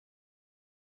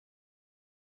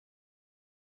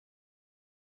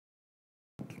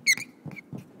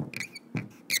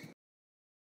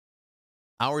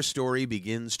Our story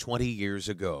begins 20 years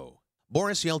ago.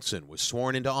 Boris Yeltsin was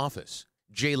sworn into office.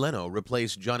 Jay Leno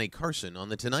replaced Johnny Carson on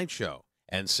The Tonight Show.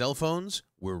 And cell phones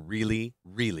were really,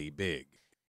 really big.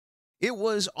 It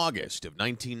was August of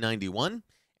 1991,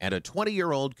 and a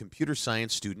 20-year-old computer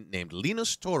science student named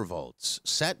Linus Torvalds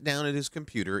sat down at his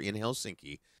computer in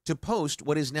Helsinki to post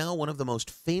what is now one of the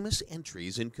most famous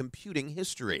entries in computing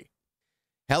history.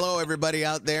 Hello, everybody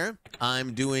out there.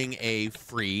 I'm doing a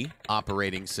free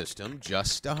operating system,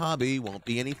 just a hobby, won't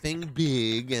be anything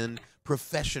big and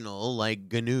professional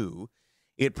like GNU.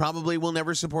 It probably will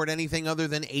never support anything other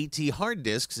than AT hard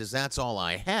disks, as that's all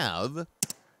I have.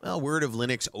 Well, word of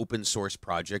Linux open source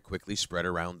project quickly spread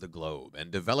around the globe,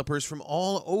 and developers from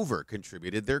all over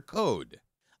contributed their code.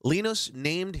 Linus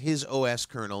named his OS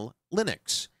kernel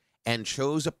Linux and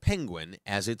chose a penguin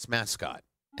as its mascot,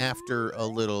 after a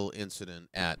little incident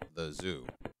at the zoo.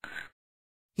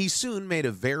 He soon made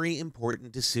a very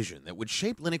important decision that would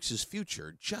shape Linux's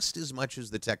future just as much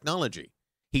as the technology.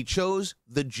 He chose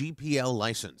the GPL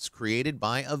license, created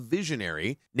by a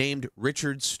visionary named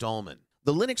Richard Stallman.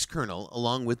 The Linux kernel,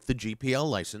 along with the GPL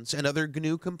license and other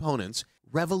GNU components,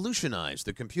 revolutionized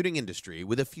the computing industry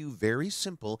with a few very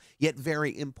simple yet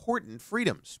very important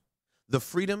freedoms. The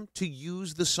freedom to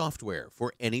use the software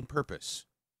for any purpose.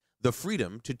 The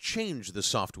freedom to change the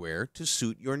software to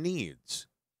suit your needs.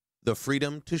 The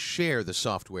freedom to share the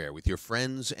software with your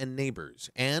friends and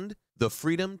neighbors. And the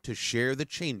freedom to share the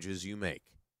changes you make.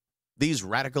 These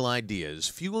radical ideas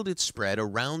fueled its spread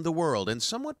around the world and,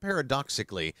 somewhat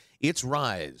paradoxically, its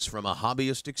rise from a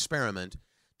hobbyist experiment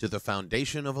to the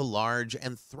foundation of a large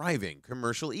and thriving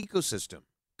commercial ecosystem.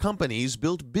 Companies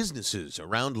built businesses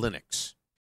around Linux.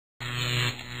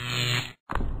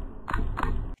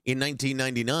 In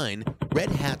 1999, Red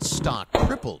Hat's stock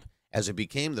tripled as it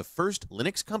became the first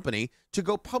Linux company to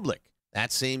go public.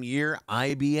 That same year,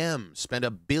 IBM spent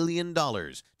 $1 billion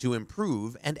to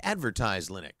improve and advertise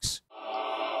Linux.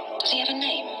 Does he have a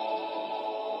name?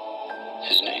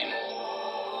 His name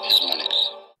is Linux.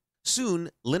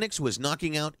 Soon, Linux was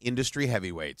knocking out industry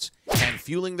heavyweights and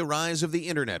fueling the rise of the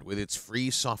internet with its free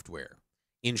software.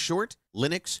 In short,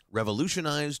 Linux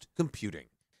revolutionized computing.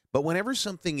 But whenever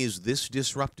something is this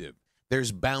disruptive,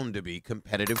 there's bound to be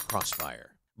competitive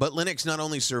crossfire. But Linux not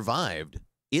only survived,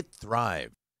 it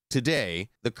thrived. Today,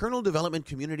 the kernel development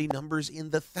community numbers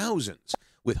in the thousands,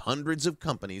 with hundreds of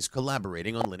companies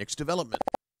collaborating on Linux development.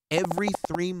 Every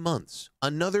 3 months,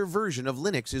 another version of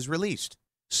Linux is released.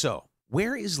 So,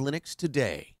 where is Linux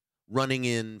today? Running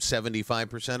in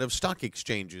 75% of stock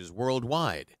exchanges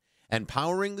worldwide, and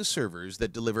powering the servers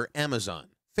that deliver Amazon,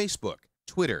 Facebook,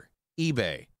 Twitter,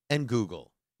 eBay, and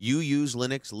Google. You use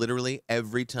Linux literally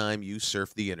every time you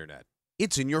surf the internet.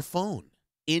 It's in your phone,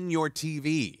 in your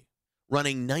TV,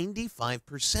 running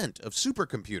 95% of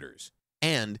supercomputers,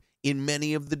 and in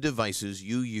many of the devices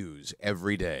you use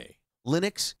every day.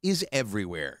 Linux is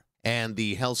everywhere. And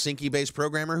the Helsinki-based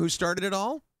programmer who started it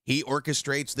all? He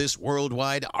orchestrates this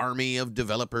worldwide army of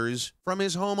developers from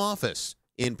his home office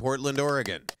in Portland,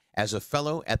 Oregon, as a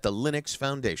fellow at the Linux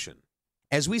Foundation.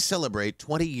 As we celebrate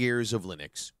 20 years of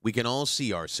Linux, we can all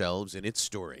see ourselves in its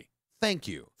story. Thank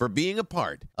you for being a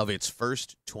part of its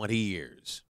first 20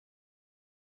 years.